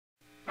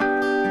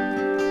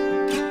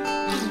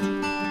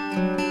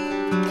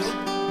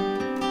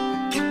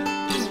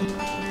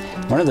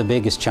One of the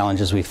biggest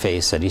challenges we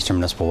face at Eastern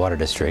Municipal Water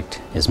District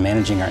is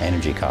managing our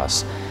energy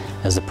costs.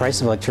 As the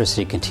price of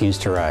electricity continues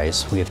to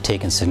rise, we have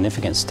taken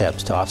significant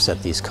steps to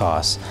offset these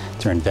costs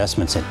through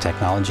investments in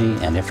technology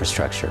and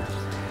infrastructure.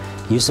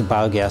 Use of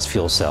biogas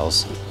fuel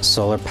cells,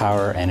 solar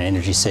power, and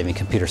energy-saving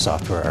computer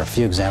software are a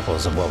few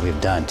examples of what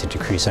we've done to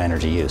decrease our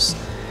energy use.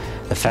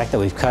 The fact that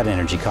we've cut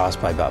energy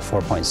costs by about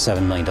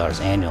 $4.7 million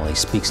annually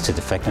speaks to the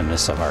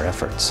effectiveness of our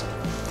efforts.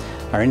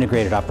 Our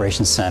Integrated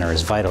Operations Center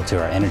is vital to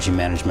our energy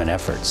management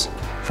efforts.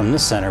 From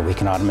this center, we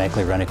can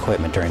automatically run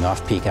equipment during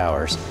off-peak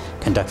hours,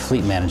 conduct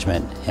fleet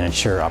management, and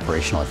ensure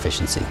operational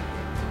efficiency.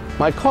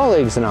 My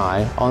colleagues and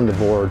I on the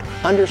board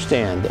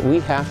understand that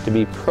we have to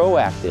be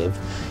proactive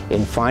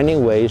in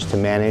finding ways to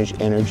manage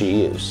energy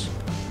use.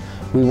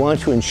 We want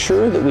to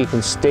ensure that we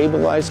can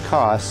stabilize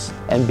costs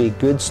and be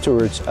good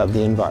stewards of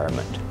the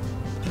environment.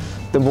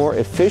 The more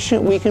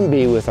efficient we can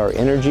be with our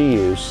energy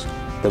use,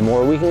 the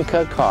more we can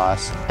cut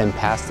costs and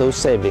pass those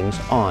savings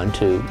on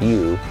to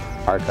you,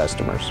 our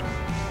customers.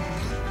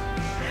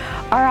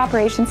 Our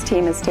operations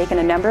team has taken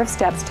a number of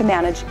steps to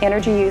manage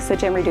energy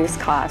usage and reduce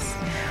costs.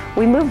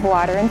 We move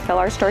water and fill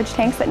our storage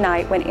tanks at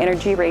night when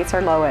energy rates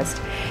are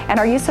lowest, and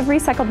our use of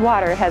recycled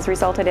water has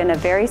resulted in a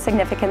very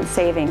significant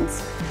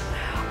savings.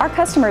 Our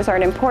customers are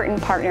an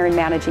important partner in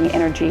managing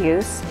energy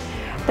use.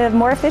 The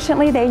more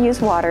efficiently they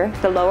use water,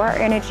 the lower our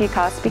energy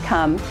costs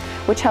become,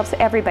 which helps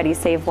everybody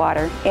save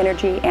water,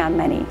 energy, and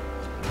money.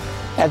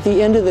 At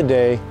the end of the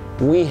day,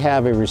 we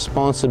have a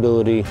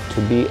responsibility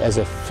to be as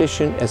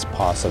efficient as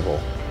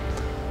possible.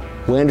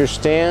 We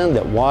understand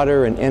that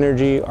water and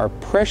energy are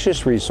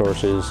precious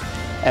resources,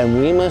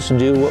 and we must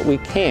do what we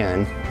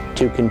can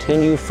to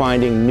continue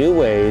finding new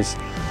ways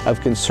of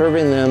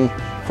conserving them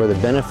for the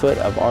benefit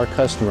of our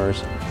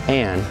customers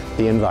and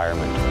the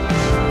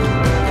environment.